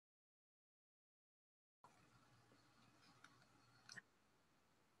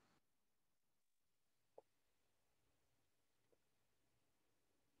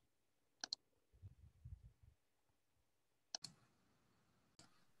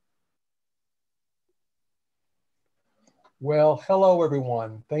Well, hello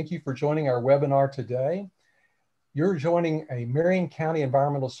everyone. Thank you for joining our webinar today. You're joining a Marion County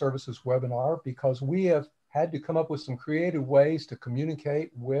Environmental Services webinar because we have had to come up with some creative ways to communicate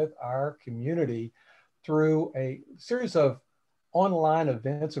with our community through a series of online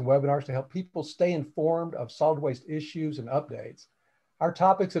events and webinars to help people stay informed of solid waste issues and updates. Our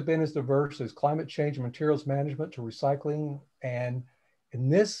topics have been as diverse as climate change and materials management to recycling, and in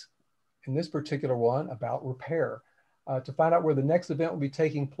this particular one, about repair. To find out where the next event will be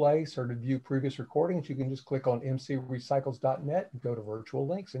taking place or to view previous recordings, you can just click on mcrecycles.net and go to virtual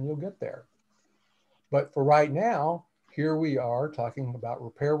links and you'll get there. But for right now, here we are talking about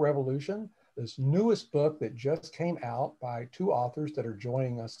Repair Revolution, this newest book that just came out by two authors that are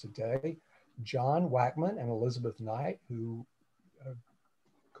joining us today, John Wackman and Elizabeth Knight, who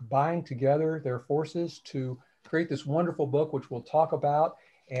combined together their forces to create this wonderful book, which we'll talk about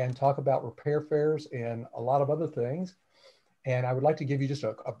repair fairs and a lot of other things. And I would like to give you just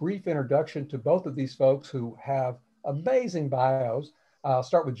a brief introduction to both of these folks who have amazing bios. I'll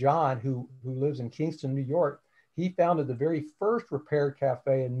start with John, who lives in Kingston, New York. He founded the very first repair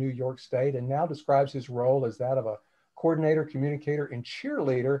cafe in New York State and now describes his role as that of a coordinator, communicator, and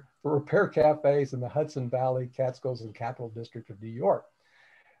cheerleader for repair cafes in the Hudson Valley, Catskills, and Capital District of New York,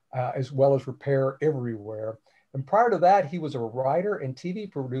 as well as repair everywhere. And prior to that, he was a writer and TV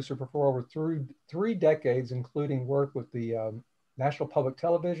producer for over three decades, including work with the National Public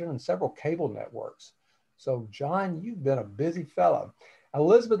Television and several cable networks. So John, you've been a busy fellow.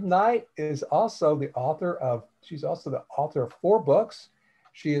 Elizabeth Knight is also the author of, she's also the author of 4 books.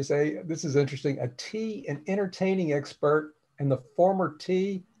 She is this is interesting, a tea and entertaining expert and the former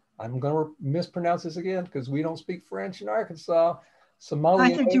tea, I'm gonna mispronounce this again because we don't speak French in Arkansas,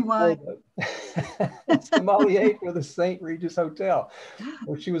 sommelier for the St. Regis Hotel,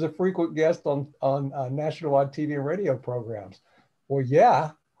 where she was a frequent guest on nationwide TV and radio programs. Well,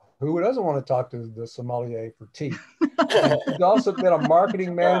 yeah, who doesn't want to talk to the sommelier for tea? And she's also been a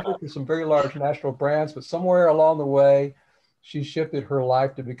marketing manager for some very large national brands, but somewhere along the way, she shifted her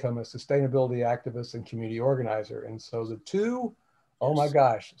life to become a sustainability activist and community organizer. And so the two, oh my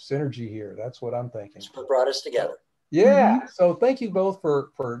gosh, synergy here. That's what I'm thinking. That's what brought us together. Yeah, so thank you both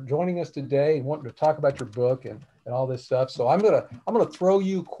for joining us today and wanting to talk about your book and all this stuff. So I'm gonna throw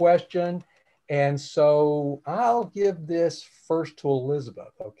you a question, and so I'll give this first to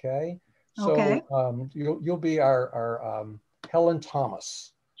Elizabeth. Okay. So okay. You'll be our Helen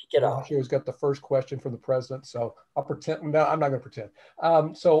Thomas. Who's got the first question from the president. So I'll pretend. No, I'm not going to pretend.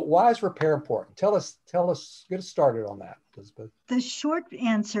 So why is repair important? Tell us. Get us started on that, Elizabeth. The short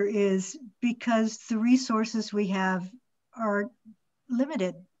answer is because the resources we have are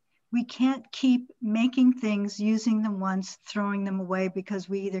limited. We can't keep making things, using them once, throwing them away because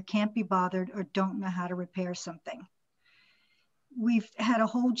we either can't be bothered or don't know how to repair something. We've had a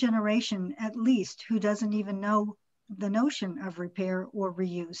whole generation, at least, who doesn't even know the notion of repair or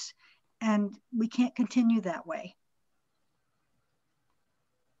reuse, and we can't continue that way.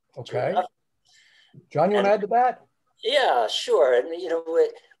 Okay. John, you want to add to that? Yeah, sure. And you know,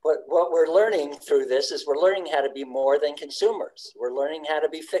 what we're learning through this is we're learning how to be more than consumers. We're learning how to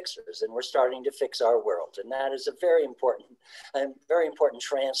be fixers, and we're starting to fix our world. And that is a very important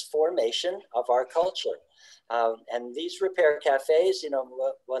transformation of our culture. And these repair cafes, you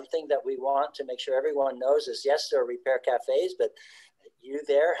know, one thing that we want to make sure everyone knows is, yes, there are repair cafes, but you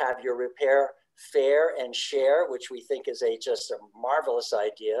there have your repair fair and share, which we think is just a marvelous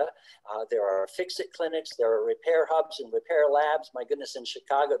idea. There are Fixit Clinics, there are repair hubs and repair labs. My goodness, in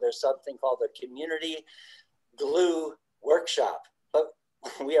Chicago, there's something called the Community Glue Workshop. But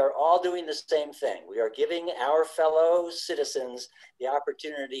we are all doing the same thing. We are giving our fellow citizens the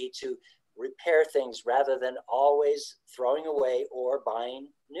opportunity to repair things rather than always throwing away or buying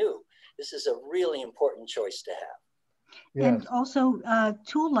new. This is a really important choice to have. Yes. And also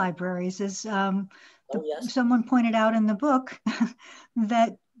tool libraries, as someone pointed out in the book,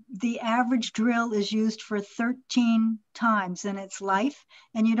 that the average drill is used for 13 times in its life,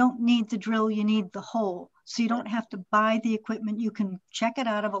 and you don't need the drill, you need the hole. So you don't have to buy the equipment. You can check it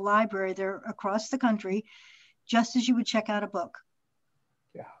out of a library there across the country, just as you would check out a book.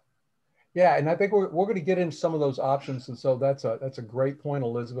 Yeah, and I think we're going to get into some of those options, and so that's a great point,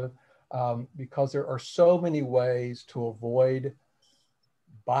 Elizabeth, because there are so many ways to avoid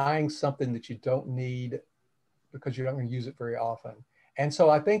buying something that you don't need because you're not going to use it very often. And so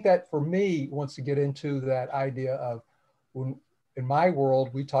I think that for me, wants to get into that idea of, when in my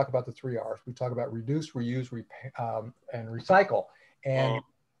world, we talk about the 3 R's. We talk about reduce, reuse, and recycle. And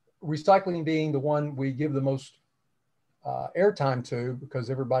recycling being the one we give the most airtime to, because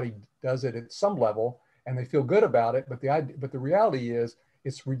everybody does it at some level. and they feel good about it. But the reality is,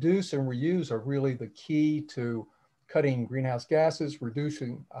 it's reduce and reuse are really the key to cutting greenhouse gases,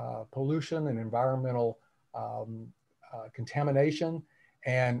 reducing pollution and environmental contamination.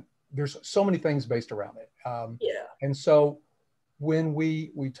 And there's so many things based around it. Yeah. And so when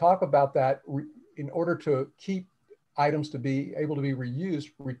we talk about that, in order to keep items to be able to be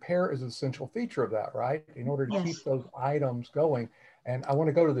reused, repair is an essential feature of that, right? In order to keep those items going. And I want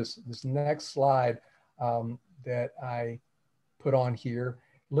to go to this next slide that I put on here,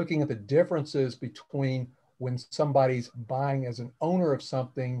 looking at the differences between when somebody's buying as an owner of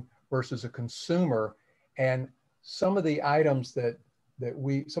something versus a consumer. And some of the items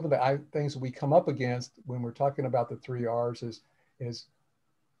some of the things that we come up against when we're talking about the 3 R's is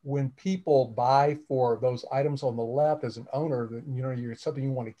when people buy for those items on the left as an owner, that you're something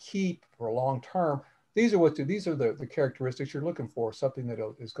you want to keep for a long term. These are the characteristics you're looking for. Something that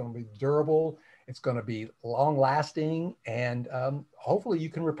is going to be durable, it's going to be long lasting, and hopefully you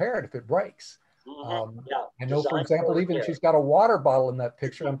can repair it if it breaks. I know, for example, even if she's got a water bottle in that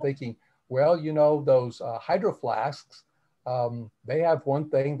picture, I'm thinking, well, those hydro flasks, they have one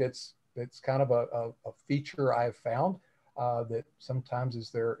thing that's kind of a feature I've found that sometimes is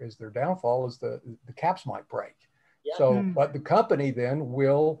their downfall is the caps might break. So, but the company then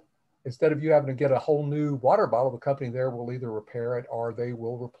will, instead of you having to get a whole new water bottle, the company there will either repair it or they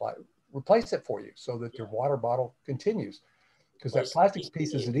will replace it for you so that your water bottle continues. Because that plastics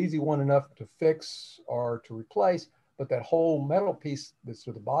piece is an easy one enough to fix or to replace, but that whole metal piece that's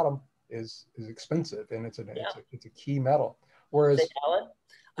to the bottom is expensive, and it's a key metal. Whereas, hey, Alan,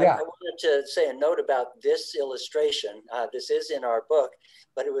 I wanted to say a note about this illustration. This is in our book,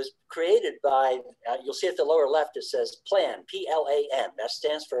 but it was created by, you'll see at the lower left, it says PLAN, P-L-A-N. That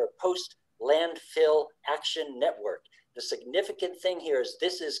stands for Post Landfill Action Network. The significant thing here is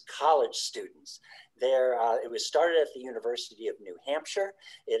this is college students. It was started at the University of New Hampshire.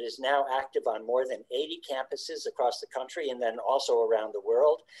 It is now active on more than 80 campuses across the country and then also around the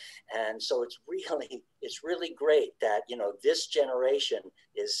world. And so it's really great that this generation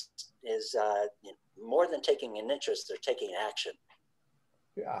is more than taking an interest, they're taking action.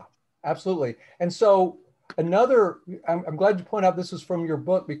 Yeah, absolutely. And so I'm glad you point out this is from your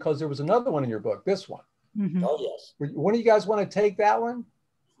book, because there was another one in your book, this one. Mm-hmm. Oh, yes. One of you guys want to take that one?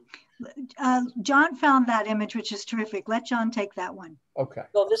 John found that image, which is terrific. Let John take that one. Okay.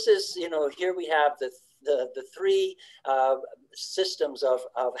 Well, this is, here we have the 3 systems of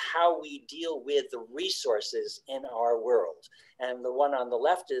how we deal with the resources in our world. And the one on the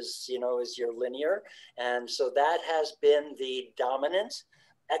left is your linear. And so that has been the dominant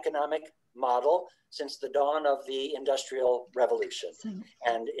economic model since the dawn of the Industrial Revolution.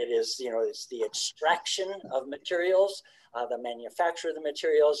 And it is, it's the extraction of materials, the manufacture of the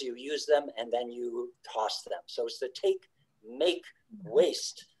materials, you use them, and then you toss them. So it's the take, make,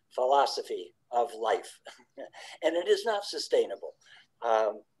 waste philosophy of life. And it is not sustainable.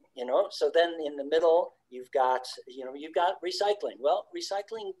 So then in the middle, you've got recycling. Well,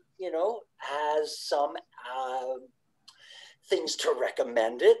 recycling, has some things to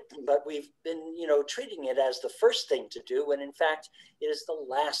recommend it, but we've been, treating it as the first thing to do, when in fact it is the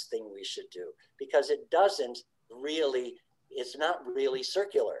last thing we should do, because it's not really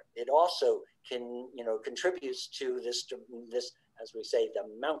circular. It also contributes to this, as we say, the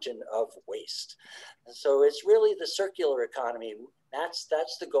mountain of waste. And so it's really the circular economy. That's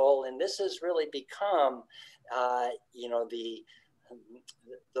the goal. And this has really become,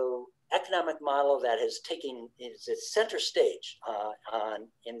 the economic model that has taken its center stage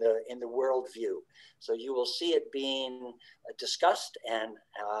in the world view. So you will see it being discussed and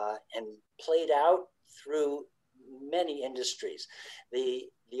played out through many industries. The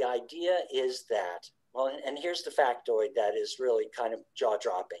idea is that, well, and here's the factoid that is really kind of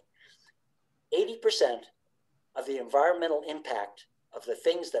jaw-dropping. 80% of the environmental impact of the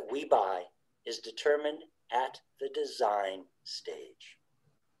things that we buy is determined at the design stage.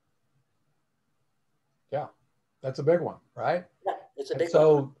 Yeah, that's a big one, right? Yeah, it's a big one.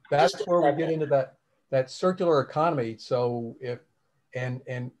 So that's where we get into that circular economy. So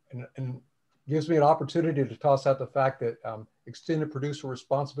and gives me an opportunity to toss out the fact that extended producer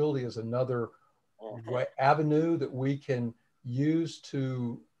responsibility is another avenue that we can use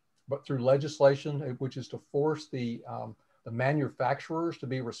but through legislation, which is to force the manufacturers to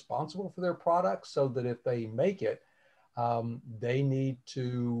be responsible for their products, so that if they make it, they need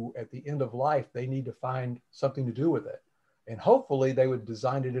to, at the end of life, they need to find something to do with it. And hopefully they would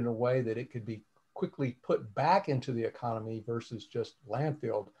design it in a way that it could be quickly put back into the economy versus just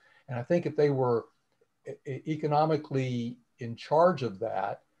landfilled. And I think if they were economically in charge of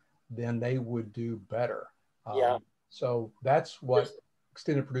that, then they would do better. Yeah. So that's what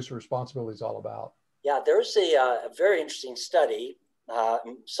extended producer responsibility is all about. Yeah, there's a very interesting study,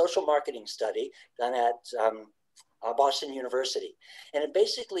 social marketing study done at Boston University. And it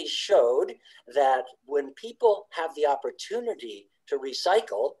basically showed that when people have the opportunity to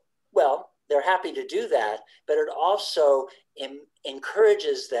recycle, well, they're happy to do that, but it also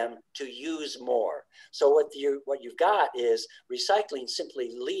encourages them to use more. So what you've got is recycling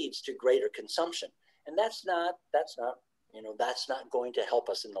simply leads to greater consumption. And that's not going to help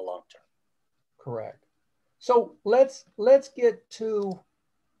us in the long term. Correct. So let's get to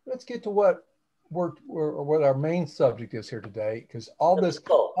what what our main subject is here today, because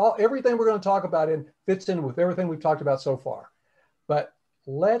everything we're going to talk about fits in with everything we've talked about so far. But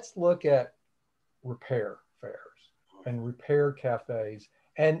let's look at repair fairs and repair cafes.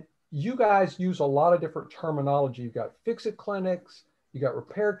 And you guys use a lot of different terminology. You've got Fixit Clinics, you got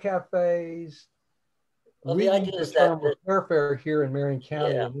repair cafes. Well, we the idea use is the term that repair fair here in Marion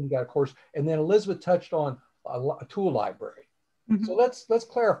County, and then you got, of course, and then Elizabeth touched on a tool library. Mm-hmm. So let's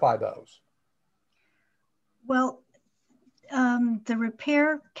clarify those. Well, the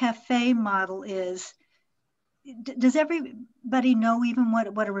repair cafe model is, does everybody know even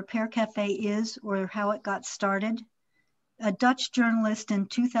what a repair cafe is or how it got started? A Dutch journalist in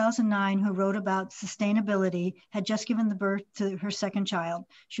 2009 who wrote about sustainability had just given the birth to her second child.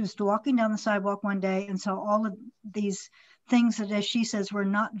 She was walking down the sidewalk one day and saw all of these things that, as she says, were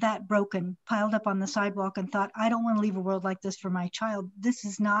not that broken, piled up on the sidewalk, and thought, I don't want to leave a world like this for my child. This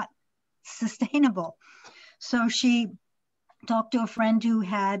is not sustainable. So she talked to a friend who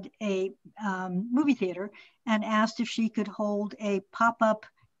had a movie theater and asked if she could hold a pop-up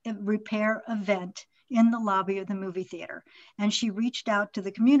repair event in the lobby of the movie theater. And she reached out to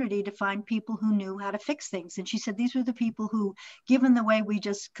the community to find people who knew how to fix things. And she said, these were the people who, given the way we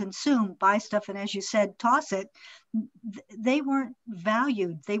just consume, buy stuff, and as you said, toss it, they weren't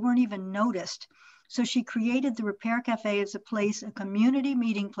valued. They weren't even noticed. So she created the Repair Cafe as a place, a community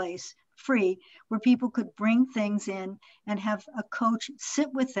meeting place, free, where people could bring things in and have a coach sit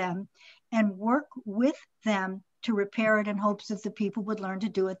with them and work with them to repair it in hopes that the people would learn to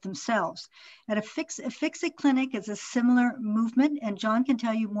do it themselves. At a Fixit Clinic is a similar movement, and John can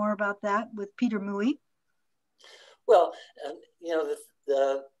tell you more about that with Peter Mui. Well,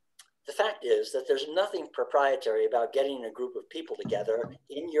 the fact is that there's nothing proprietary about getting a group of people together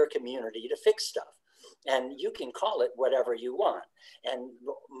in your community to fix stuff. And you can call it whatever you want. And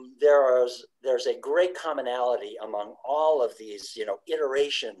there's a great commonality among all of these,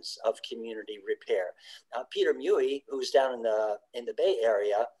 iterations of community repair. Peter Mui, who's down in the Bay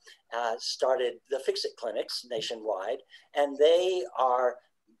Area, started the Fixit Clinics nationwide, and they are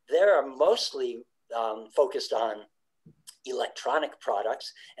mostly focused on electronic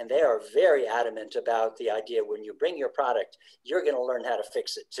products, and they are very adamant about the idea when you bring your product, you're going to learn how to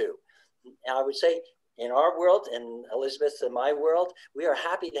fix it too. And I would say, in our world, in Elizabeth and my world, we are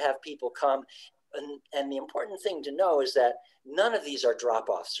happy to have people come. And the important thing to know is that none of these are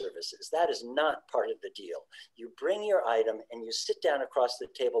drop-off services. That is not part of the deal. You bring your item and you sit down across the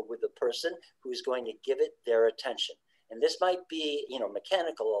table with the person who's going to give it their attention. And this might be,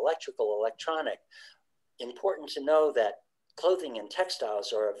 mechanical, electrical, electronic. Important to know that clothing and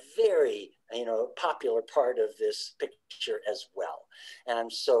textiles are a very, popular part of this picture as well.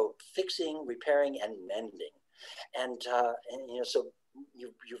 And so fixing, repairing, and mending. And so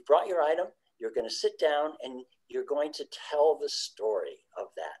you've brought your item, you're going to sit down and you're going to tell the story of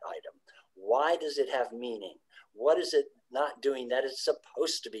that item. Why does it have meaning? What is it not doing that it's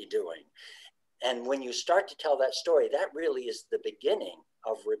supposed to be doing? And when you start to tell that story, that really is the beginning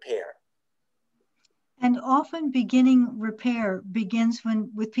of repair. And often beginning repair begins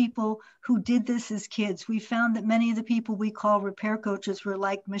with people who did this as kids. We found that many of the people we call repair coaches were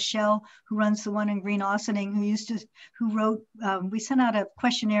like Michelle, who runs the one in Green Austining, who wrote, we sent out a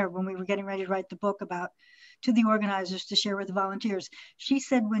questionnaire when we were getting ready to write the book to the organizers to share with the volunteers. She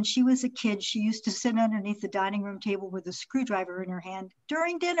said when she was a kid, she used to sit underneath the dining room table with a screwdriver in her hand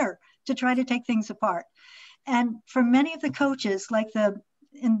during dinner to try to take things apart. And for many of the coaches, like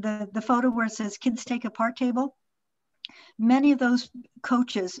in the photo where it says kids take apart table, many of those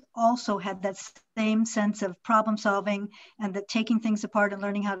coaches also had that same sense of problem solving and that taking things apart and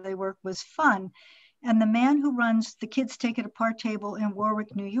learning how they work was fun. And the man who runs the kids take it apart table in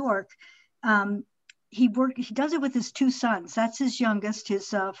Warwick, New York, he does it with his two sons. That's his youngest, his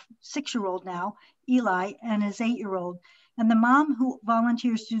 6-year-old now, Eli, and his 8-year-old. And the mom who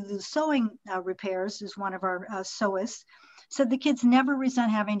volunteers to do the sewing repairs is one of our sewists. So the kids never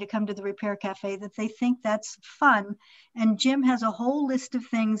resent having to come to the repair cafe, that they think that's fun. And Jim has a whole list of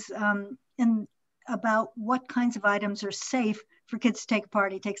things about what kinds of items are safe for kids to take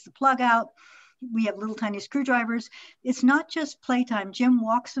apart. He takes the plug out. We have little tiny screwdrivers. It's not just playtime. Jim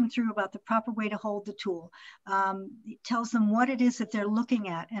walks them through about the proper way to hold the tool. He tells them what it is that they're looking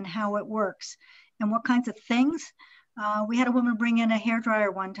at and how it works and what kinds of things. We had a woman bring in a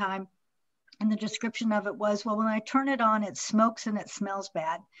hairdryer one time, and the description of it was, well, when I turn it on, it smokes and it smells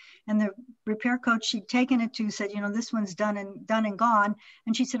bad. And the repair coach she'd taken it to said, you know, this one's done and gone.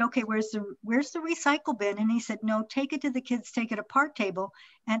 And she said, okay, where's the recycle bin? And he said, no, take it to the kids, take it apart table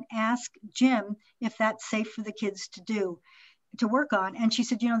and ask Jim if that's safe for the kids to work on. And she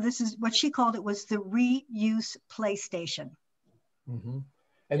said, you know, this is what she called it was the reuse PlayStation. Mm-hmm.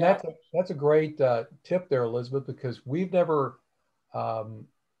 And that's a great tip there, Elizabeth, because we've never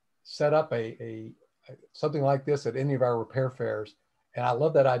set up a something like this at any of our repair fairs. And I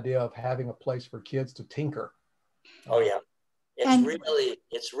love that idea of having a place for kids to tinker. Oh yeah,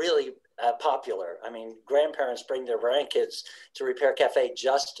 it's really popular. I mean, grandparents bring their grandkids to Repair Cafe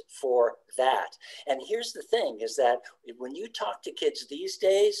just for that. And here's the thing is that when you talk to kids these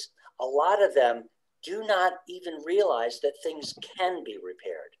days, a lot of them do not even realize that things can be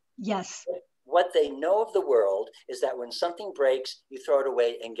repaired. Yes. What they know of the world is that when something breaks, you throw it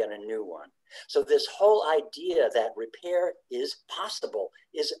away and get a new one. So this whole idea that repair is possible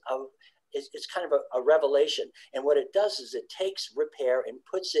is it's kind of a revelation. And what it does is it takes repair and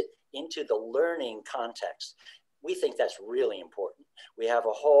puts it into the learning context. We think that's really important. We have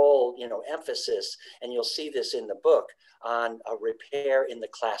a whole, emphasis, and you'll see this in the book, on a repair in the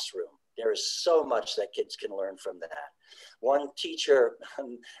classroom. There is so much that kids can learn from that. One teacher,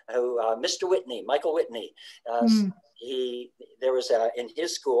 Mr. Whitney, Michael Whitney, there was in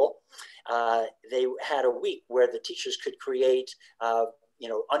his school, they had a week where the teachers could create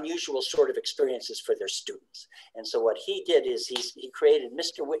unusual sort of experiences for their students. And so what he did is he created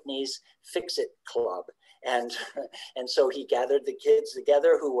Mr. Whitney's Fixit Club. And so he gathered the kids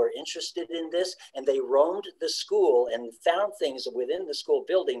together who were interested in this, and they roamed the school and found things within the school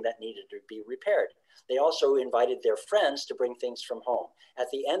building that needed to be repaired. They also invited their friends to bring things from home. At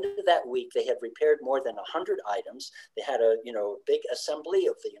the end of that week, they had repaired more than 100 items. They had a big assembly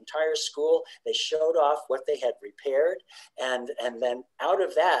of the entire school. They showed off what they had repaired. And then out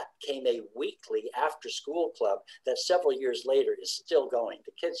of that came a weekly after school club that several years later is still going.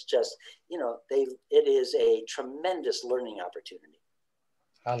 The kids just, it is a tremendous learning opportunity.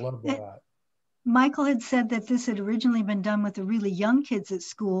 I love that. Michael had said that this had originally been done with the really young kids at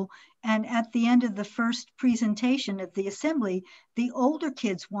school. And at the end of the first presentation at the assembly, the older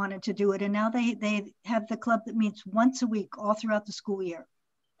kids wanted to do it. And now they have the club that meets once a week all throughout the school year.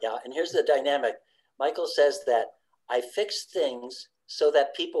 Yeah, and here's the dynamic. Michael says that I fix things so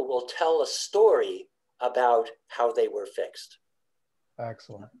that people will tell a story about how they were fixed.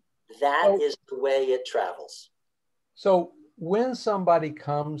 Excellent. That is the way it travels. So when somebody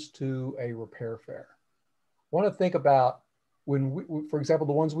comes to a repair fair, I want to think about when we, for example,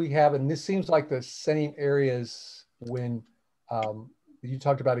 the ones we have, and this seems like the same areas when you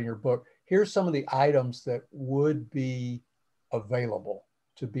talked about in your book. Here's some of the items that would be available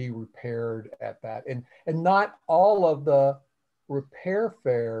to be repaired at that. And not all of the repair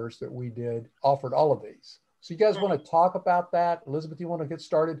fairs that we did offered all of these. So you guys want to talk about that? Elizabeth, you want to get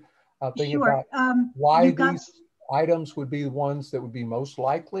started thinking sure. about why these items would be ones that would be most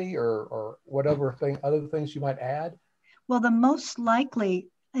likely, or whatever other things you might add? Well, the most likely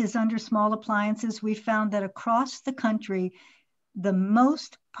is under small appliances. We found that across the country, the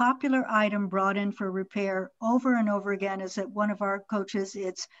most popular item brought in for repair over and over again is at one of our coaches.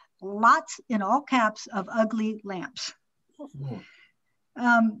 It's lots, in all caps, of ugly lamps.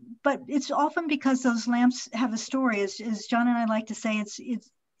 But it's often because those lamps have a story. As John and I like to say, it's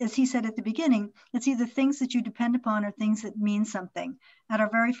as he said at the beginning, it's either things that you depend upon or things that mean something. At our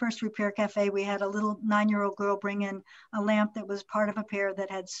very first repair cafe, we had a little 9-year-old girl bring in a lamp that was part of a pair that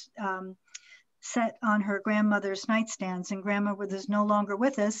had set on her grandmother's nightstands, and grandma was no longer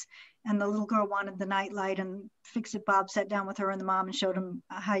with us, and the little girl wanted the night light, and Fixit Bob sat down with her and the mom and showed him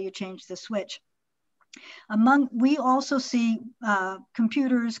how you change the switch. We also see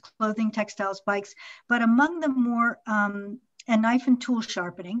computers, clothing, textiles, bikes, but among the more and knife and tool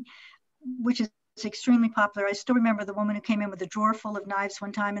sharpening, which is extremely popular. I still remember the woman who came in with a drawer full of knives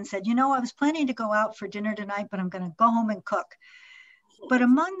one time and said, I was planning to go out for dinner tonight, but I'm going to go home and cook. But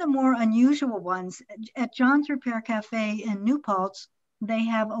among the more unusual ones, at John's Repair Cafe in New Paltz, they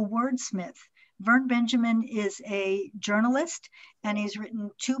have a wordsmith Vern Benjamin is a journalist, and he's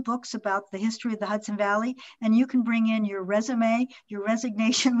written 2 books about the history of the Hudson Valley. And you can bring in your resume, your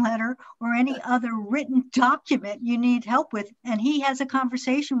resignation letter, or any other written document you need help with. And he has a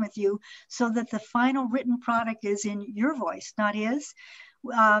conversation with you so that the final written product is in your voice, not his.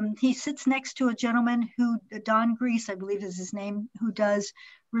 He sits next to a gentleman who, Don Grease, I believe is his name, who does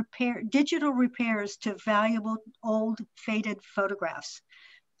digital repairs to valuable old faded photographs.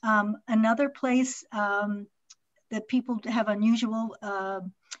 Another place that people have unusual,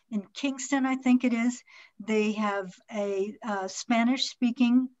 in Kingston, I think it is, they have a Spanish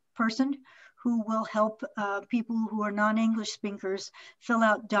speaking person who will help people who are non-English speakers fill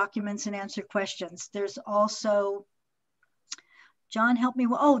out documents and answer questions. There's also, John, help me.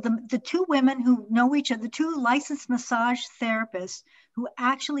 Oh, the 2 women who know each other, the 2 licensed massage therapists who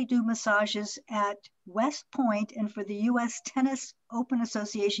actually do massages at West Point and for the U.S. Tennis Open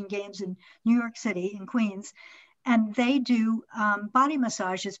Association games in New York City, in Queens. And they do body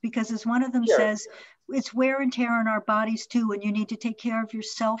massages because, as one of them says, it's wear and tear on our bodies too, and you need to take care of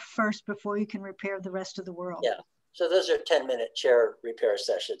yourself first before you can repair the rest of the world. Yeah. So those are 10-minute chair repair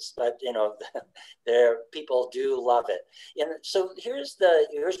sessions, but people do love it. And so here's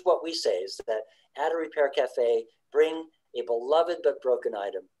what we say is that at a repair cafe, bring a beloved but broken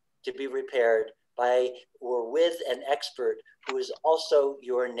item to be repaired by or with an expert who is also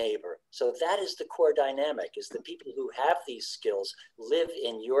your neighbor. So that is the core dynamic, is the people who have these skills live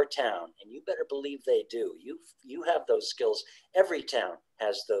in your town, and you better believe they do. You have those skills. Every town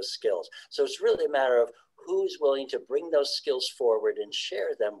has those skills. So it's really a matter of who's willing to bring those skills forward and share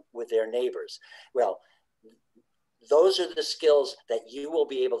them with their neighbors. Well, those are the skills that you will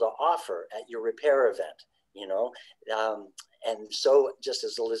be able to offer at your repair event, and so just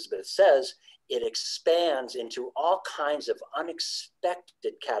as Elizabeth says, it expands into all kinds of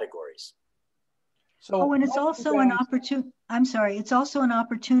unexpected categories. So, and it's also an opportunity. I'm sorry. It's also an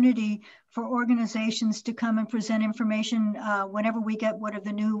opportunity for organizations to come and present information whenever we get one of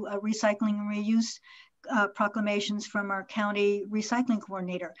the new recycling and reuse proclamations from our county recycling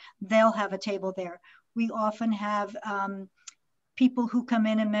coordinator. They'll have a table there. We often have people who come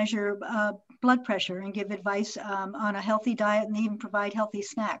in and measure blood pressure and give advice on a healthy diet, and even provide healthy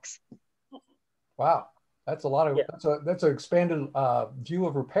snacks. Wow, that's a lot of, that's an expanded view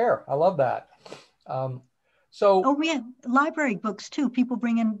of repair. I love that. We have library books too. People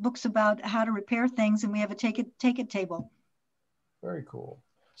bring in books about how to repair things, and we have a take it table. Very cool.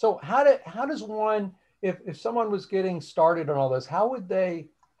 So how does one, if someone was getting started on all this, how would they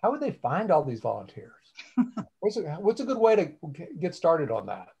find all these volunteers? What's a good way to get started on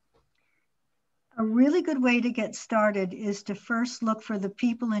that? A really good way to get started is to first look for the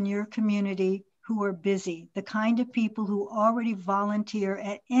people in your community who are busy, the kind of people who already volunteer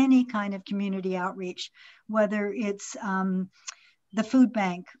at any kind of community outreach, whether it's the food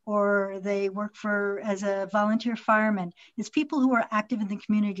bank or they work as a volunteer fireman. It's people who are active in the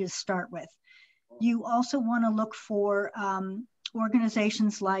community to start with. You also want to look for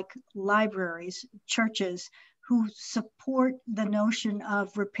organizations like libraries, churches, who support the notion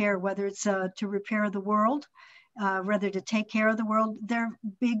of repair, whether it's to repair the world, rather to take care of the world. They're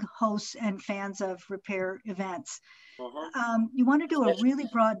big hosts and fans of repair events. Mm-hmm. You want to do a really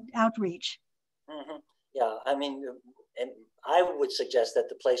broad outreach. Mm-hmm. Yeah, I mean, and I would suggest that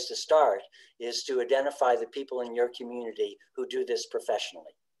the place to start is to identify the people in your community who do this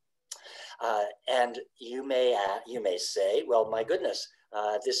professionally. And you may say, well, my goodness,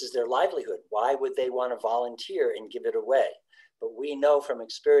 this is their livelihood. Why would they want to volunteer and give it away? But we know from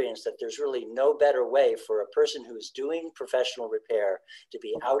experience that there's really no better way for a person who's doing professional repair to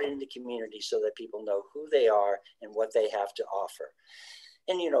be out in the community so that people know who they are and what they have to offer.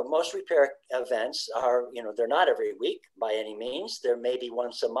 And, most repair events are, they're not every week by any means. They're maybe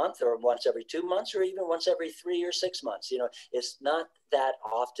once a month or once every 2 months or even once every 3 or 6 months. It's not that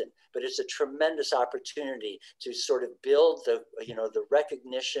often, but it's a tremendous opportunity to sort of build the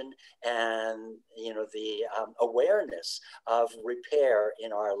recognition and, the awareness of repair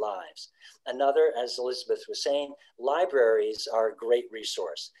in our lives. Another, as Elizabeth was saying, libraries are a great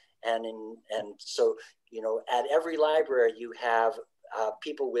resource. And so, at every library you have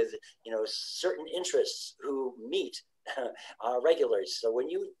people with certain interests who meet regularly. So when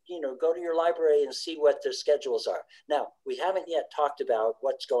you go to your library and see what their schedules are. Now, we haven't yet talked about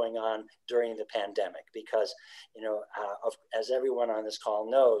what's going on during the pandemic because as everyone on this call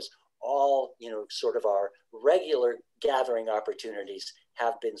knows, all sort of our regular gathering opportunities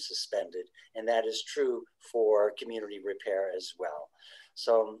have been suspended, and that is true for community repair as well.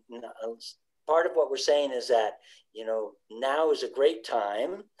 So part of what we're saying is that, you know, now is a great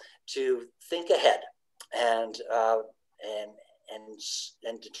time to think ahead and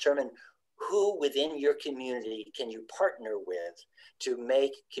determine who within your community can you partner with to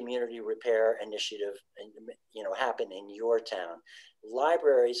make community repair initiative, you know, happen in your town.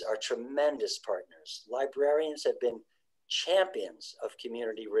 Libraries are tremendous partners. Librarians have been champions of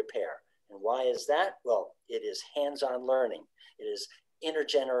community repair. And why is that? Well, it is hands-on learning. It is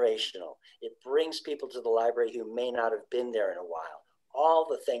intergenerational. It brings people to the library who may not have been there in a while. All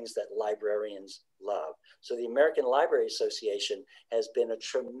the things that librarians love. So the American Library Association has been a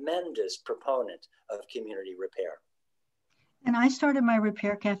tremendous proponent of community repair. And I started my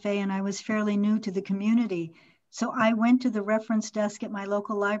repair cafe and I was fairly new to the community. So I went to the reference desk at my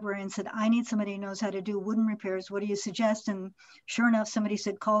local library and said, I need somebody who knows how to do wooden repairs. What do you suggest? And sure enough, somebody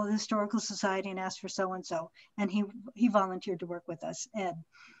said, call the Historical Society and ask for so-and-so. And he volunteered to work with us, Ed.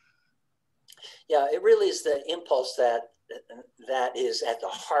 Yeah, it really is the impulse that is at the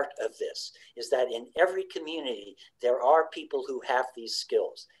heart of this, is that in every community, there are people who have these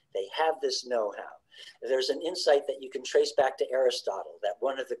skills. They have this know-how. There's an insight that you can trace back to Aristotle, that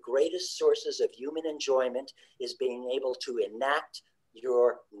one of the greatest sources of human enjoyment is being able to enact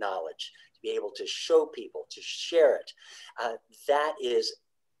your knowledge, to be able to show people, to share it. That is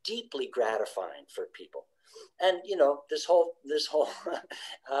deeply gratifying for people. And, you know, this whole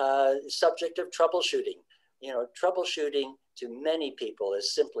subject of troubleshooting, you know, troubleshooting to many people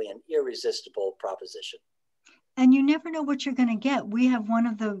is simply an irresistible proposition. And you never know what you're going to get. We have one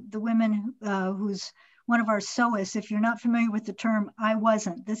of the women who's one of our sewists. If you're not familiar with the term, I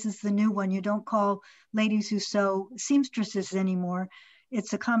wasn't. This is the new one. You don't call ladies who sew seamstresses anymore.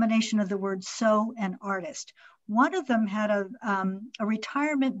 It's a combination of the word sew and artist. One of them had a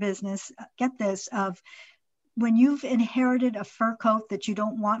retirement business, get this, of when you've inherited a fur coat that you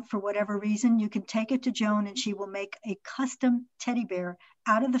don't want for whatever reason, you can take it to Joan and she will make a custom teddy bear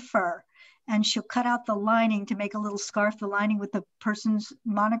out of the fur. And she'll cut out the lining to make a little scarf, the lining with the person's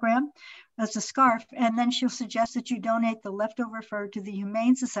monogram as a scarf. And then she'll suggest that you donate the leftover fur to the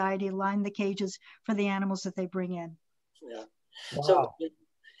Humane Society to line the cages for the animals that they bring in. Yeah. Wow. So,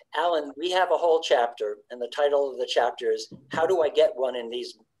 Alan, we have a whole chapter, and the title of the chapter is, how do I get one of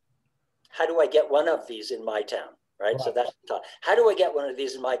these in my town? Right? So that's the thought. How do I get one of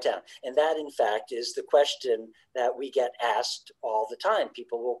these in my town? And that, in fact, is the question that we get asked all the time.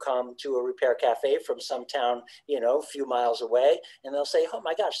 People will come to a repair cafe from some town, you know, a few miles away, and they'll say, oh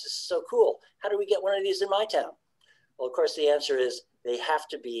my gosh, this is so cool. How do we get one of these in my town? Well, of course, the answer is they have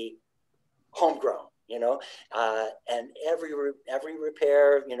to be homegrown, you know, and every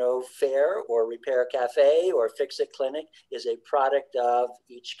repair, you know, fair or repair cafe or Fixit Clinic is a product of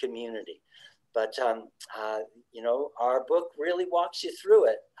each community. But, you know, our book really walks you through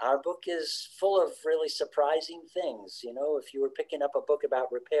it. Our book is full of really surprising things. You know, if you were picking up a book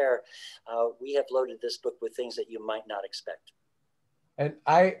about repair, we have loaded this book with things that you might not expect. And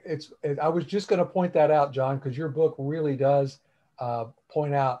I was just going to point that out, John, because your book really does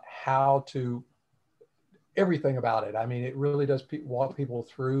point out how to everything about it. I mean, it really does walk people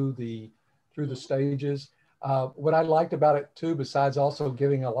through the stages. What I liked about it too, besides also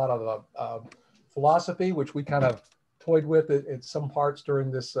giving a lot of philosophy, which we kind of toyed with at some parts during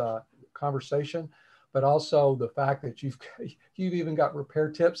this conversation, but also the fact that you've even got repair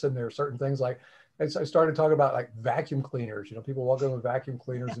tips, and there are certain things like, as I started talking about, like vacuum cleaners. You know, people walk in with vacuum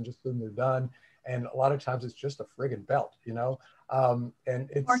cleaners and just assume they're done, and a lot of times it's just a friggin' belt. You know, and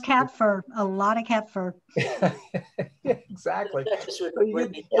it's or cat fur, a lot of cat fur. Yeah, exactly.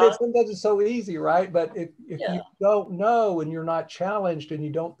 Sometimes it's so easy, right? But if you don't know and you're not challenged and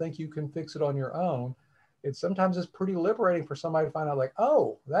you don't think you can fix it on your own, sometimes it's pretty liberating for somebody to find out, like,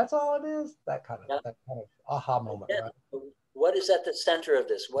 oh, that's all it is. That kind of aha moment. Yeah. Right? What is at the center of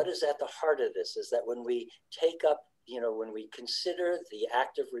this? What is at the heart of this? Is that when we take up, you know, when we consider the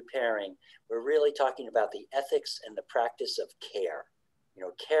act of repairing, we're really talking about the ethics and the practice of care. You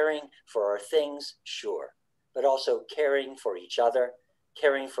know, caring for our things, sure, but also caring for each other,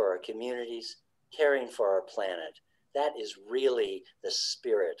 caring for our communities, caring for our planet. That is really the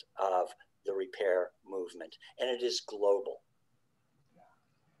spirit of the repair movement, and it is global.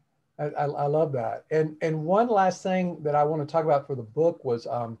 I love that. And one last thing that I want to talk about for the book was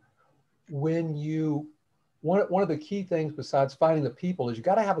one of the key things besides finding the people is you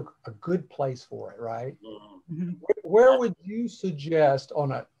got to have a good place for it, right? Mm-hmm. Where would you suggest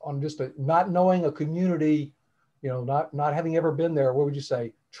on not knowing a community, you know, not having ever been there, where would you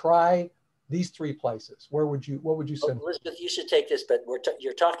say, try these 3 places? What would you send? Well, Elizabeth, you should take this, but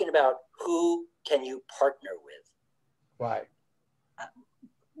you're talking about who can you partner with? Right.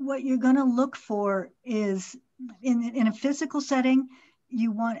 what you're going to look for is in a physical setting,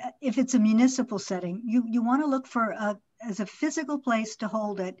 you want, if it's a municipal setting, you want to look for as a physical place to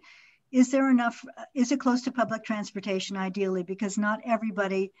hold it. Is there enough, is it close to public transportation ideally? Because not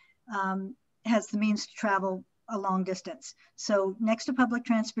everybody has the means to travel a long distance. So next to public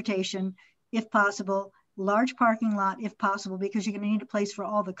transportation, if possible, large parking lot if possible, because you're going to need a place for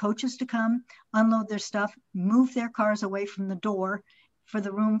all the coaches to come, unload their stuff, move their cars away from the door for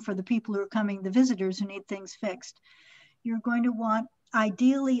the room for the people who are coming, the visitors who need things fixed. You're going to want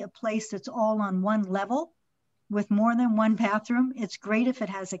ideally a place that's all on one level with more than one bathroom. It's great if it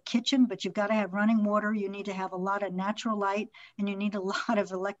has a kitchen, but you've got to have running water. You need to have a lot of natural light, and you need a lot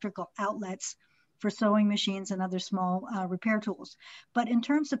of electrical outlets for sewing machines and other small repair tools. But in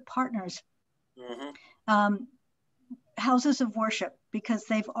terms of partners, houses of worship, because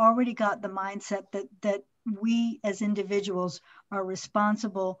they've already got the mindset that we as individuals are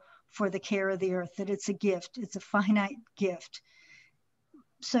responsible for the care of the earth, that it's a gift, it's a finite gift.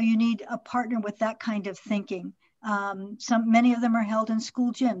 So you need a partner with that kind of thinking. Many of them are held in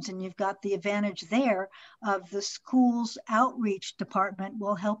school gyms, and you've got the advantage there of the school's outreach department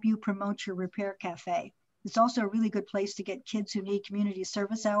will help you promote your repair cafe. It's also a really good place to get kids who need community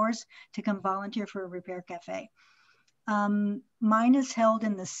service hours to come volunteer for a repair cafe. Mine is held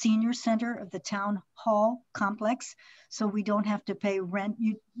in the senior center of the town hall complex, so we don't have to pay rent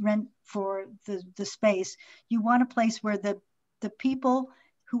for the space. You want a place where the people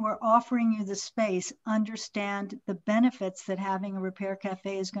who are offering you the space understand the benefits that having a repair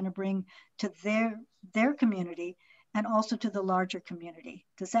cafe is going to bring to their community and also to the larger community.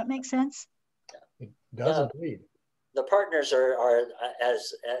 Does that make sense? It does indeed. The partners are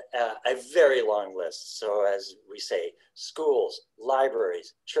as a very long list. So as we say, schools,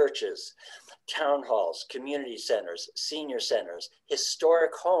 libraries, churches, town halls, community centers, senior centers,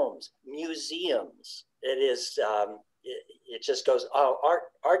 historic homes, museums. It is, it just goes,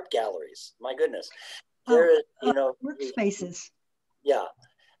 art galleries, my goodness. There is, workspaces. Yeah,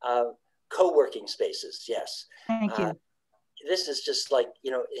 co-working spaces, yes. Thank you. This is just like,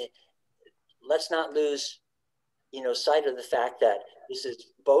 let's not lose sight of the fact that this is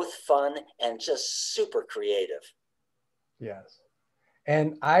both fun and just super creative. Yes.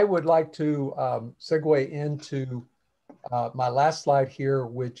 And I would like to segue into my last slide here,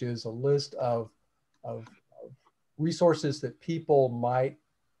 which is a list of resources that people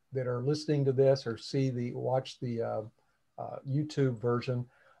that are listening to this or watch the YouTube version.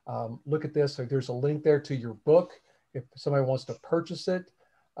 Look at this. So there's a link there to your book if somebody wants to purchase it.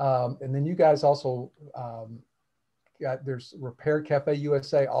 And then you guys also there's Repair Cafe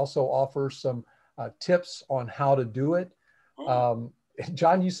USA also offers some tips on how to do it.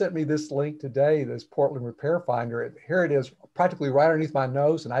 John, you sent me this link today, this Portland Repair Finder. Here it is, practically right underneath my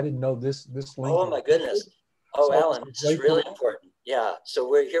nose, and I didn't know this link. Oh my goodness. Oh, Alan, this is really important. Yeah, so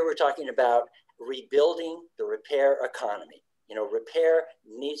we're talking about rebuilding the repair economy. Repair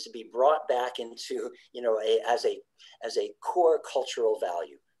needs to be brought back into, as a core cultural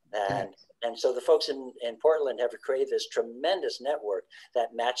value. And so the folks in Portland have created this tremendous network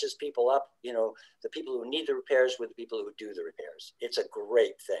that matches people up, the people who need the repairs with the people who do the repairs. It's a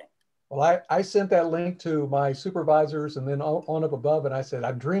great thing. Well, I sent that link to my supervisors and then on up above, and I said,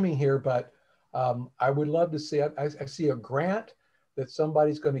 I'm dreaming here, but I would love to see it. I see a grant that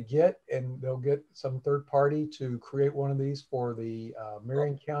somebody's going to get, and they'll get some third party to create one of these for the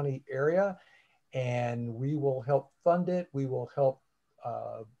Marion County area, and we will help fund it. We will help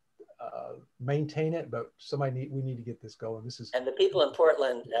maintain it, but we need to get this going. And the people in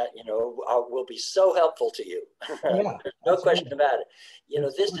Portland, will be so helpful to you. Yeah, no question about it.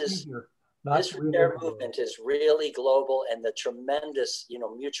 This repair movement is really global, and the tremendous,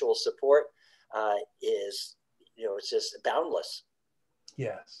 mutual support is, it's just boundless.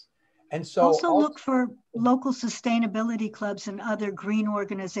 Yes. And so also look for local sustainability clubs and other green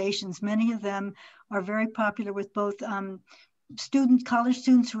organizations. Many of them are very popular with both college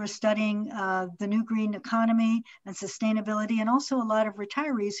students who are studying the new green economy and sustainability, and also a lot of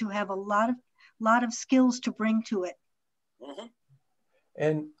retirees who have a lot of skills to bring to it. Mm-hmm.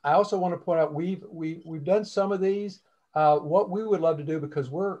 And I also want to point out we've done some of these. What we would love to do, because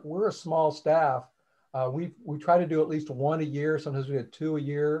we're a small staff, we try to do at least one a year. Sometimes we had 2 a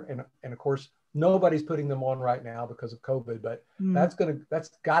year, and of course nobody's putting them on right now because of COVID. But that's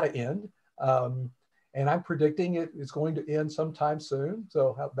got to end. And I'm predicting it's going to end sometime soon.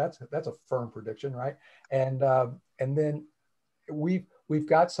 So that's a firm prediction, right? And then we've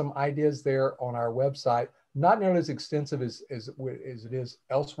got some ideas there on our website, not nearly as extensive as it is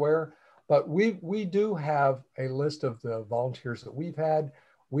elsewhere, but we do have a list of the volunteers that we've had.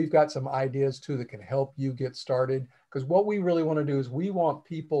 we've got some ideas too that can help you get started. Because what we really want to do is we want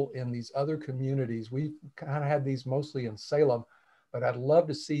people in these other communities. We kind of had these mostly in Salem, but I'd love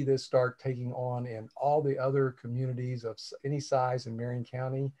to see this start taking on in all the other communities of any size in Marion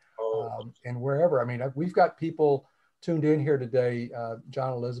County, and wherever. I mean, we've got people tuned in here today,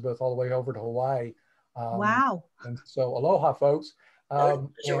 John Elizabeth, all the way over to Hawaii. Wow. And so aloha, folks.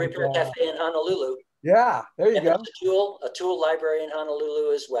 There's a repair cafe in Honolulu. Yeah, there you and go. A tool library in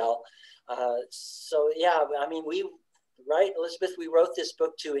Honolulu as well. So yeah, I mean, right, Elizabeth, we wrote this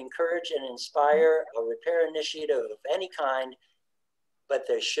book to encourage and inspire a repair initiative of any kind, but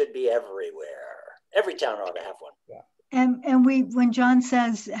there should be everywhere. Every town ought to have one. Yeah. And when John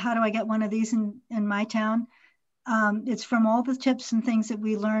says, how do I get one of these in my town? It's from all the tips and things that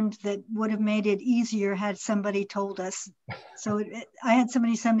we learned that would have made it easier had somebody told us. So I had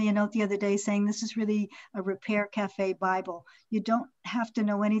somebody send me a note the other day saying, this is really a repair cafe Bible. You don't have to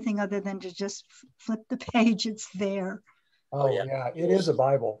know anything other than to just flip the page. It's there. Oh yeah, it is a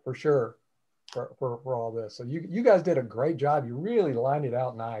Bible for sure for all this. So you guys did a great job. You really lined it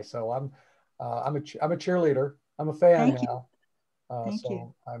out nice. So I'm a cheerleader. I'm a fan now. Thank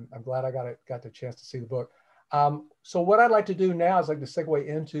you. I'm glad I got the chance to see the book. So what I'd like to do now is like to segue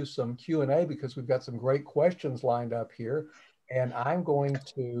into some Q&A because we've got some great questions lined up here. And I'm going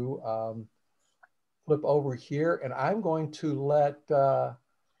to flip over here and I'm going to let,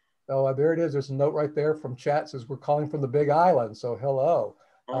 oh, there it is. There's a note right there from chat says we're calling from the Big Island. So hello.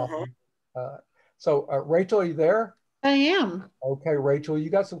 Rachel, are you there? I am. Okay, Rachel, you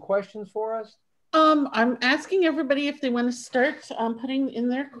got some questions for us? I'm asking everybody if they want to start putting in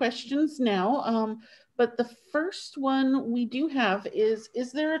their questions now. But the first one we do have is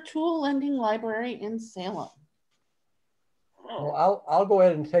there a tool lending library in Salem? Well, I'll go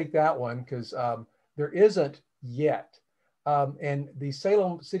ahead and take that one because there isn't yet. And the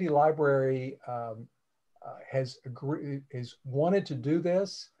Salem City Library has wanted to do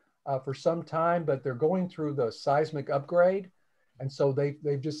this for some time, but they're going through the seismic upgrade. And so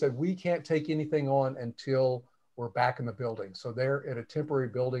they've just said, we can't take anything on until we're back in the building. So they're at a temporary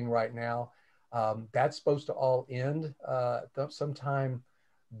building right now. That's supposed to all end sometime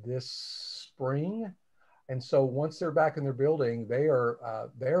this spring. And so once they're back in their building, they're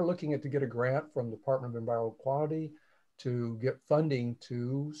looking to get a grant from the Department of Environmental Quality to get funding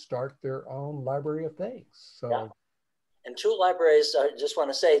to start their own library of things. So, yeah. And tool libraries, I just want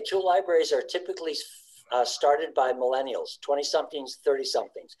to say, tool libraries are typically started by millennials, 20-somethings,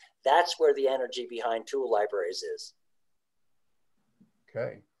 30-somethings. That's where the energy behind tool libraries is.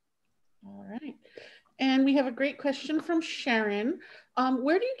 Okay. All right. And we have a great question from Sharon.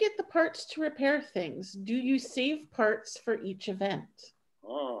 Where do you get the parts to repair things? Do you save parts for each event?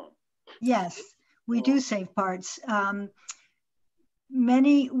 Yes, we do save parts.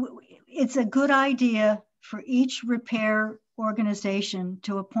 It's a good idea for each repair organization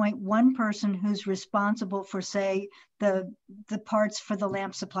to appoint one person who's responsible for, say, the parts for the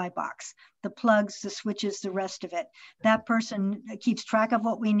lamp supply box, the plugs, the switches, the rest of it. That person keeps track of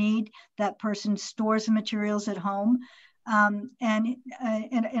what we need. That person stores the materials at home. And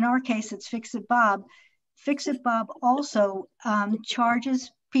in our case, it's Fixit Bob. Fixit Bob also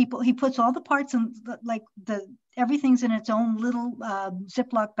charges people. He puts all the parts in, everything's in its own little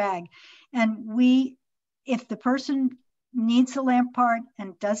Ziploc bag. And if the person needs a lamp part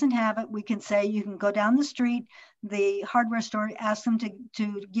and doesn't have it, we can say, you can go down the street, the hardware store, ask them to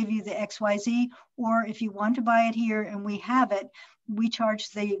give you the XYZ, or if you want to buy it here and we have it, we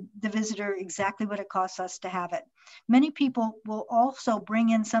charge the visitor exactly what it costs us to have it. Many people will also bring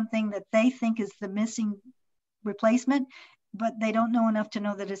in something that they think is the missing replacement, but they don't know enough to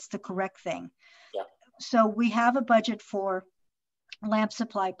know that it's the correct thing. Yeah. So we have a budget for lamp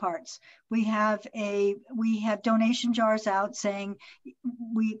supply parts. We have donation jars out saying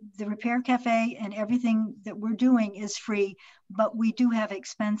the repair cafe and everything that we're doing is free, but we do have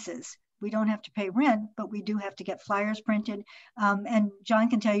expenses. We don't have to pay rent, but we do have to get flyers printed. And John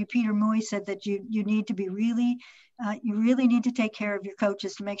can tell you, Peter Mui said that you need to be really need to take care of your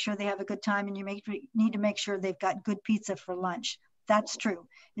coaches to make sure they have a good time, and you need to make sure they've got good pizza for lunch. That's true.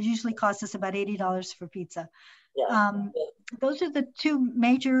 It usually costs us about $80 for pizza. Yeah. Those are the two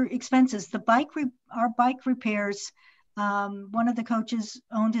major expenses. Our bike repairs, one of the coaches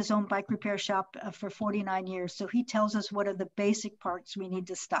owned his own bike repair shop for 49 years. So he tells us what are the basic parts we need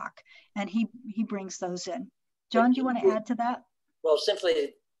to stock, and he brings those in. John, do you want to add to that? Well,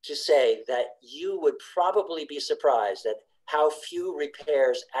 simply to say that you would probably be surprised at how few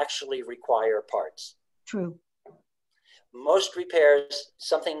repairs actually require parts. True. Most repairs,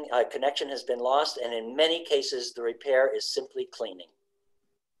 a connection has been lost, and in many cases, the repair is simply cleaning.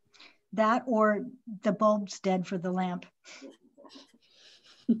 That or the bulb's dead for the lamp.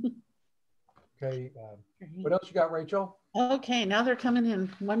 Okay. What else you got, Rachel? Okay, now they're coming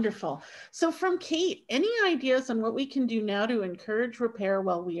in. Wonderful. So from Kate, any ideas on what we can do now to encourage repair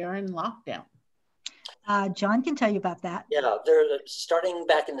while we are in lockdown? John can tell you about that. Yeah, they're starting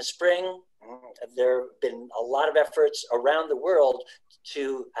back in the spring. There have been a lot of efforts around the world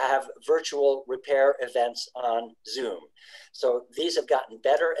to have virtual repair events on Zoom. So these have gotten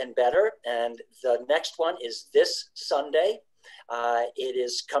better and better. And the next one is this Sunday. It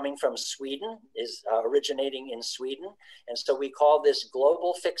is coming from Sweden, is originating in Sweden. And so we call this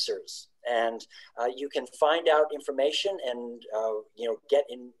Global Fixers. And you can find out information and get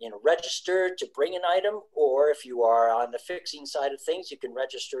in, register to bring an item, or if you are on the fixing side of things, you can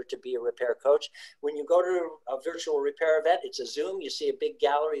register to be a repair coach. When you go to a virtual repair event, it's a Zoom. You see a big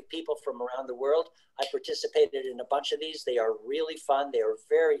gallery of people from around the world. I participated in a bunch of these. They are really fun. They are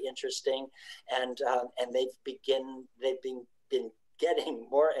very interesting, and they've been getting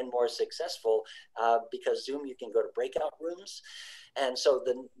more and more successful because Zoom, you can go to breakout rooms. And so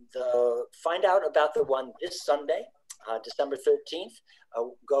the find out about the one this Sunday, December 13th,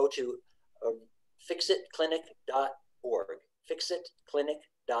 go to fixitclinic.org,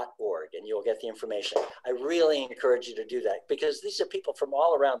 fixitclinic.org, and you'll get the information. I really encourage you to do that because these are people from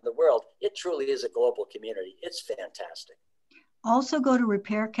all around the world. It truly is a global community. It's fantastic. Also go to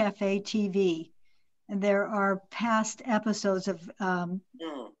Repair Cafe TV. And there are past episodes of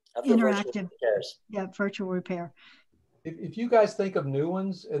interactive virtual repair. If you guys think of new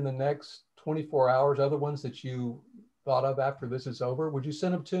ones in the next 24 hours, other ones that you thought of after this is over, would you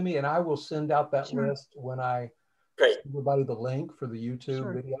send them to me? And I will send out that list when I give everybody the link for the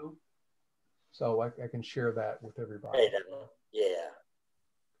YouTube video. So I can share that with everybody. Great. Yeah.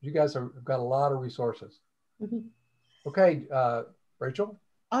 You guys have got a lot of resources. Okay, Rachel?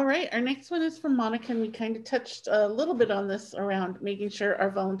 All right, our next one is from Monica, and we kind of touched a little bit on this around making sure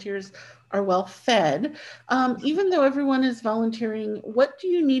our volunteers are well fed. Even though everyone is volunteering, what do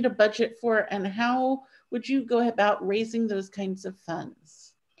you need a budget for, and how would you go about raising those kinds of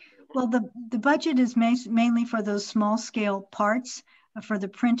funds? Well, the budget is mainly for those small scale parts, for the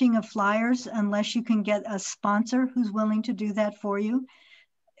printing of flyers, unless you can get a sponsor who's willing to do that for you.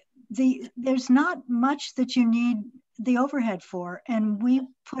 There's not much that you need the overhead for. And we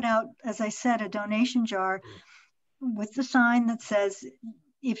put out, as I said, a donation jar with the sign that says,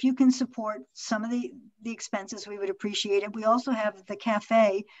 if you can support some of the expenses, we would appreciate it. We also have the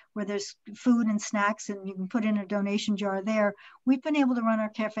cafe where there's food and snacks and you can put in a donation jar there. We've been able to run our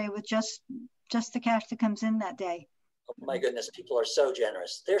cafe with just the cash that comes in that day. Oh my goodness, people are so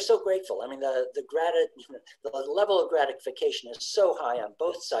generous. They're so grateful. I mean, the level of gratification is so high on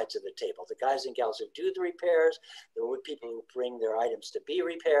both sides of the table. The guys and gals who do the repairs, the people who bring their items to be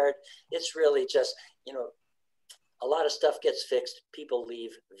repaired. It's really just, a lot of stuff gets fixed. People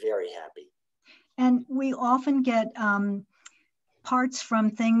leave very happy. And we often get parts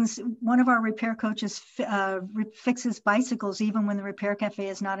from things. One of our repair coaches fixes bicycles even when the repair cafe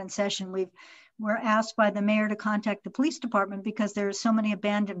is not in session. We're asked by the mayor to contact the police department because there are so many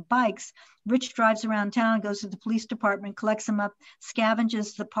abandoned bikes. Rich drives around town, goes to the police department, collects them up,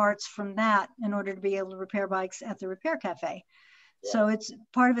 scavenges the parts from that in order to be able to repair bikes at the repair cafe. Yeah. So it's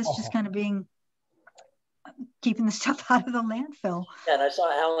part of it's just kind of keeping the stuff out of the landfill. Yeah, and I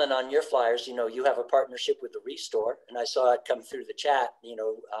saw, Alan, on your flyers, you have a partnership with the Restore, and I saw it come through the chat,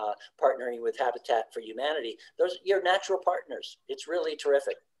 partnering with Habitat for Humanity. Those are your natural partners. It's really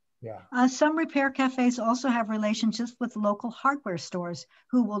terrific. Yeah. Some repair cafes also have relationships with local hardware stores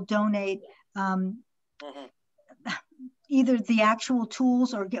who will donate either the actual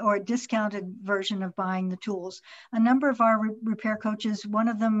tools or a discounted version of buying the tools. A number of our repair coaches, one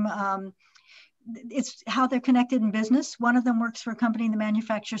of them, it's how they're connected in business. One of them works for a company that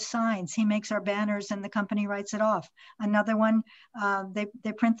manufactures signs. He makes our banners and the company writes it off. Another one,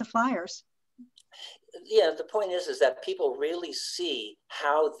 they print the flyers. Yeah, the point is that people really see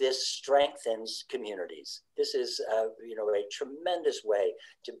how this strengthens communities. This is, a tremendous way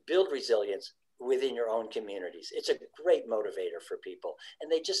to build resilience within your own communities. It's a great motivator for people, and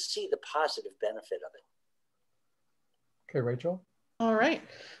they just see the positive benefit of it. Okay, Rachel. All right.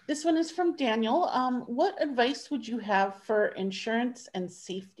 This one is from Daniel. What advice would you have for insurance and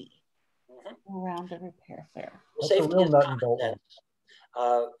safety around a repair fair? Well, safety is common sense.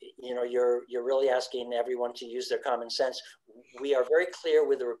 You're really asking everyone to use their common sense. We are very clear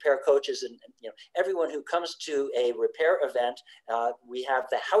with the repair coaches and everyone who comes to a repair event. We have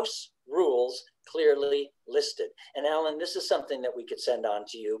the house rules clearly listed. And Alan, this is something that we could send on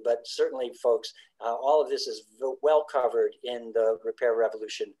to you, but certainly folks, all of this is well covered in the Repair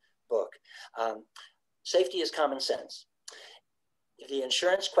Revolution book. Safety is common sense. The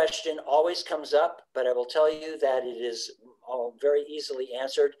insurance question always comes up, but I will tell you that it is very easily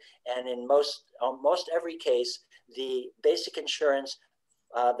answered. And in almost every case, the basic insurance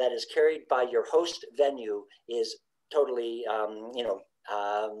that is carried by your host venue is totally,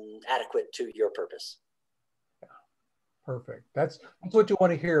 adequate to your purpose. Yeah, perfect. That's what you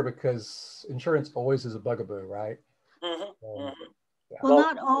want to hear, because insurance always is a bugaboo, right? Yeah. Well,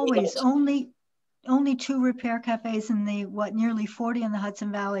 not always. Only 2 repair cafes in the nearly 40 in the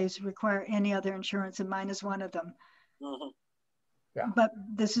Hudson Valleys require any other insurance, and mine is one of them. Yeah. But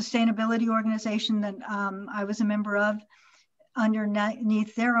the sustainability organization that I was a member of,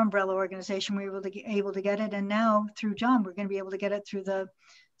 underneath their umbrella organization, we were able to get it. And now through John, we're going to be able to get it through the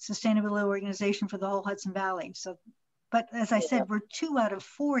sustainability organization for the whole Hudson Valley. So, but as I said, we're 2 out of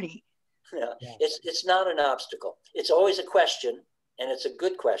 40. Yeah, it's not an obstacle. It's always a question, and it's a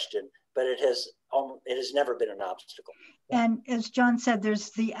good question, but it has never been an obstacle. And as John said,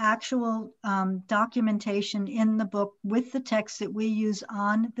 there's the actual documentation in the book with the text that we use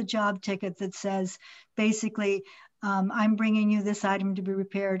on the job ticket that says, basically, I'm bringing you this item to be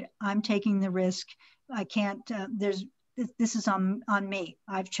repaired. I'm taking the risk. I can't, this is on me.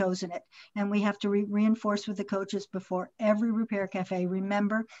 I've chosen it. And we have to reinforce with the coaches before every repair cafe,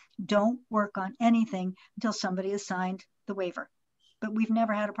 remember, don't work on anything until somebody has signed the waiver. But we've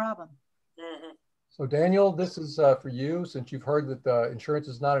never had a problem. So Daniel, this is for you. Since you've heard that the insurance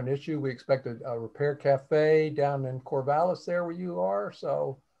is not an issue, we expect a repair cafe down in Corvallis there where you are.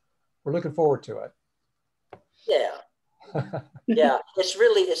 So we're looking forward to it. Yeah. Yeah,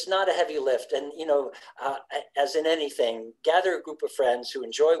 it's not a heavy lift. And, as in anything, gather a group of friends who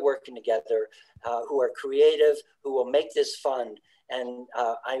enjoy working together, who are creative, who will make this fun. And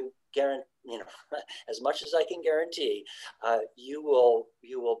I guarantee, as much as I can guarantee, you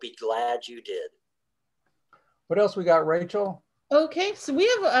will be glad you did. What else we got, Rachel? Okay, so we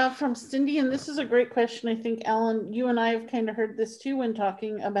have from Cindy, and this is a great question. I think, Alan, you and I have kind of heard this too when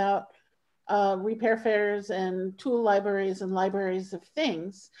talking about repair fairs and tool libraries and libraries of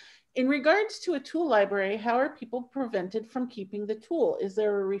things. In regards to a tool library, how are people prevented from keeping the tool? Is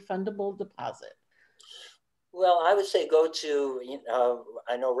there a refundable deposit? Well, I would say go to,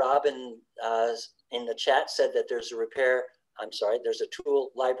 I know Robin in the chat said that there's a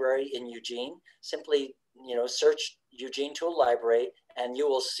tool library in Eugene. Simply, search Eugene Tool Library and you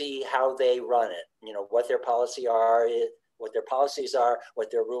will see how they run it, what their policies are, what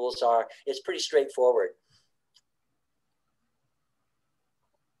their rules are. It's pretty straightforward.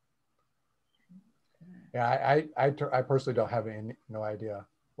 Yeah, I personally don't have no idea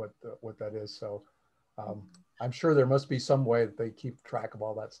what that is. So I'm sure there must be some way that they keep track of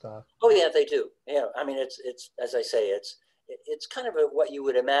all that stuff. Oh yeah, they do. Yeah, I mean, it's as I say, it's kind of what you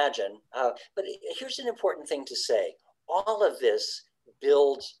would imagine. But here's an important thing to say. All of this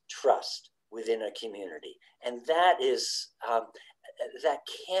builds trust within a community. And that is, that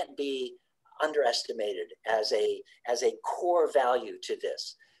can't be underestimated as a core value to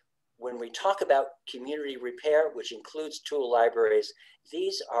this. When we talk about community repair, which includes tool libraries,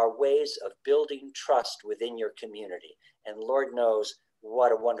 these are ways of building trust within your community. And Lord knows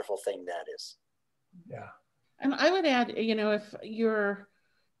what a wonderful thing that is. Yeah. And I would add, if you're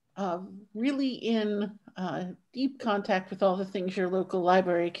really in deep contact with all the things your local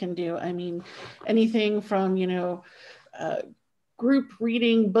library can do, I mean, anything from, group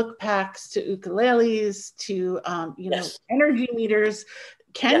reading book packs to ukuleles to, Yes. energy meters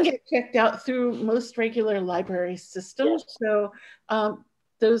can get checked out through most regular library systems. Yes. So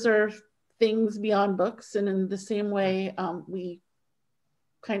those are things beyond books. And in the same way, we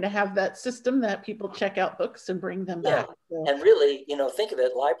kind of have that system that people check out books and bring them back. So. And really, think of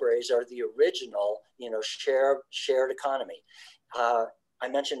it, libraries are the original, shared economy. I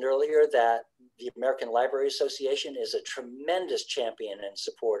mentioned earlier that the American Library Association is a tremendous champion and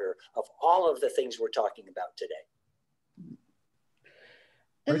supporter of all of the things we're talking about today.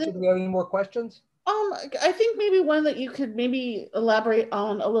 Rachel, do we have any more questions? I think maybe one that you could maybe elaborate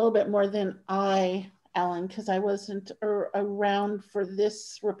on a little bit more than Alan, because I wasn't around for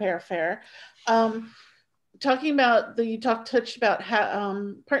this repair fair. Talking about you touched about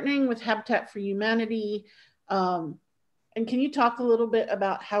partnering with Habitat for Humanity, and can you talk a little bit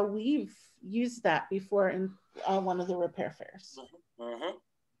about how we've used that before in one of the repair fairs? Mm-hmm.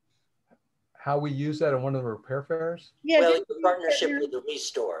 How we use that in one of the repair fairs? Yeah, well, the partnership with the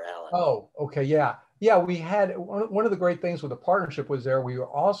Restore, Alan. Oh, okay, yeah. We had, one of the great things with the partnership was there, we were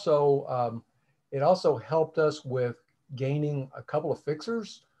also, it also helped us with gaining a couple of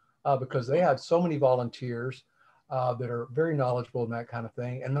fixers because they had so many volunteers. that are very knowledgeable in that kind of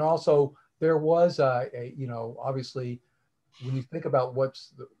thing. And then also there was you know, obviously when you think about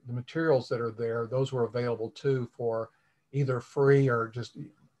what's the materials that are there, those were available too for either free or just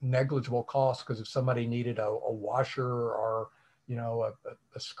negligible cost, because if somebody needed a washer or, you know,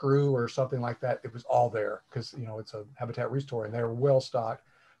 a screw or something like that, it was all there because, you know, it's a habitat restore and they're well stocked.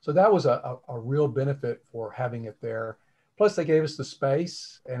 So that was a real benefit for having it there. Plus they gave us the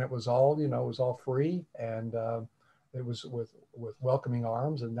space and it was all, you know, it was all free, and it was with welcoming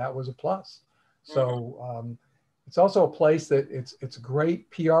arms, and that was a plus. So it's also a place that it's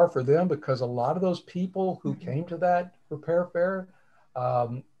great PR for them, because a lot of those people who came to that repair fair,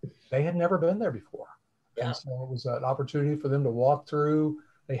 they had never been there before. Yeah. And so it was an opportunity for them to walk through.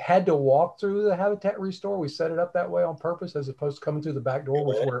 They had to walk through the habitat restore. We set it up that way on purpose, as opposed to coming through the back door,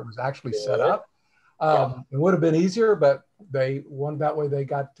 which where it was actually set up. It would have been easier, but that way they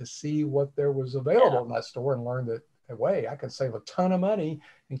got to see what there was available in that store and learn that, hey, I can save a ton of money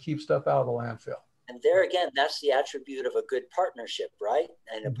and keep stuff out of the landfill. And there again, that's the attribute of a good partnership, right?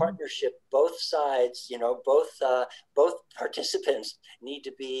 And a partnership, both sides, you know, both participants need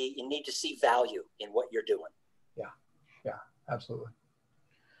to see value in what you're doing. Yeah, absolutely.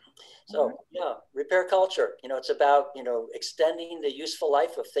 So yeah, repair culture, you know, it's about, you know, extending the useful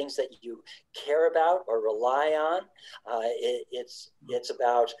life of things that you care about or rely on. It's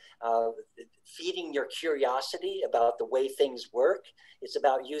about feeding your curiosity about the way things work. It's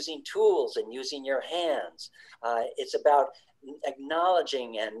about using tools and using your hands. It's about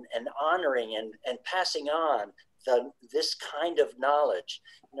acknowledging and honoring and passing on this kind of knowledge.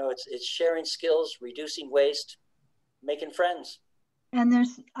 You know, it's sharing skills, reducing waste, making friends. And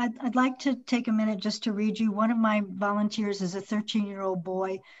I'd like to take a minute just to read you. One of my volunteers is a 13-year-old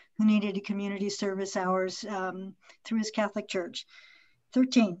boy who needed a community service hours through his Catholic church.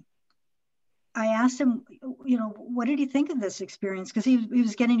 13. I asked him, you know, what did he think of this experience? Because he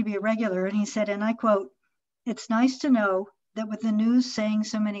was getting to be a regular. And he said, and I quote, "It's nice to know that with the news saying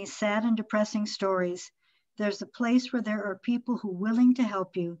so many sad and depressing stories, there's a place where there are people who are willing to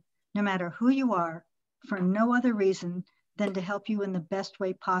help you, no matter who you are, for no other reason than to help you in the best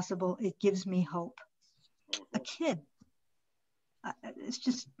way possible. It gives me hope." A kid. It's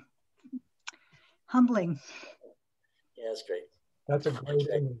just humbling. Yeah, that's great. That's a great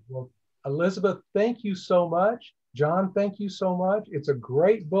image. Well, Elizabeth, thank you so much. John, thank you so much. It's a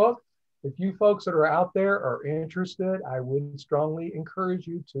great book. If you folks that are out there are interested, I would strongly encourage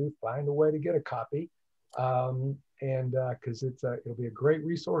you to find a way to get a copy. Because it'll be a great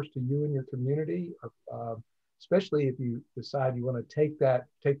resource to you and your community. Especially if you decide you want to take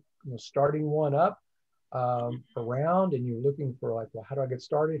starting one up around, and you're looking for like, well, how do I get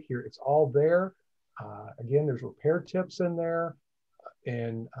started here? It's all there. Again, there's repair tips in there,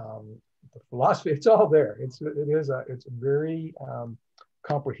 and the philosophy, it's all there. It's very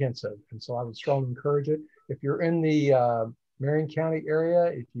comprehensive. And so I would strongly encourage it. If you're in the Marion County area,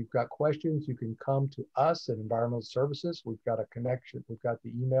 if you've got questions, you can come to us at Environmental Services. We've got a connection. We've got the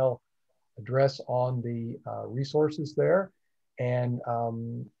email address on the resources there, and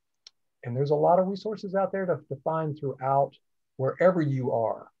there's a lot of resources out there to find throughout wherever you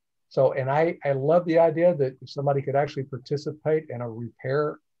are. So, and I love the idea that if somebody could actually participate in a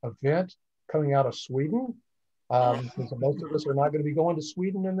repair event coming out of Sweden, because most of us are not going to be going to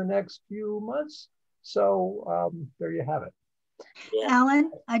Sweden in the next few months. So there you have it. Yeah.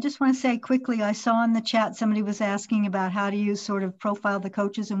 Alan, I just want to say quickly, I saw in the chat somebody was asking about how do you sort of profile the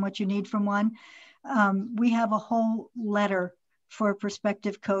coaches and what you need from one. We have a whole letter for a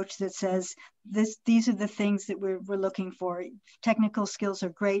prospective coach that says these are the things that we're looking for. Technical skills are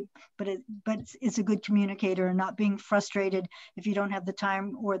great, but it's a good communicator, and not being frustrated if you don't have the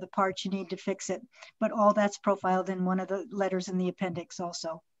time or the parts you need to fix it. But all that's profiled in one of the letters in the appendix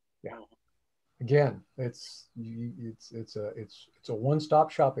also. Yeah. Again, it's a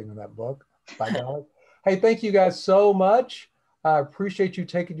one-stop shopping in that book. By golly. Hey, thank you guys so much. I appreciate you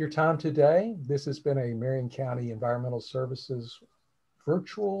taking your time today. This has been a Marion County Environmental Services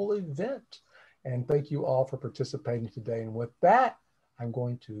virtual event. And thank you all for participating today. And with that, I'm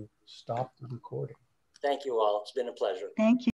going to stop the recording. Thank you all. It's been a pleasure. Thank you.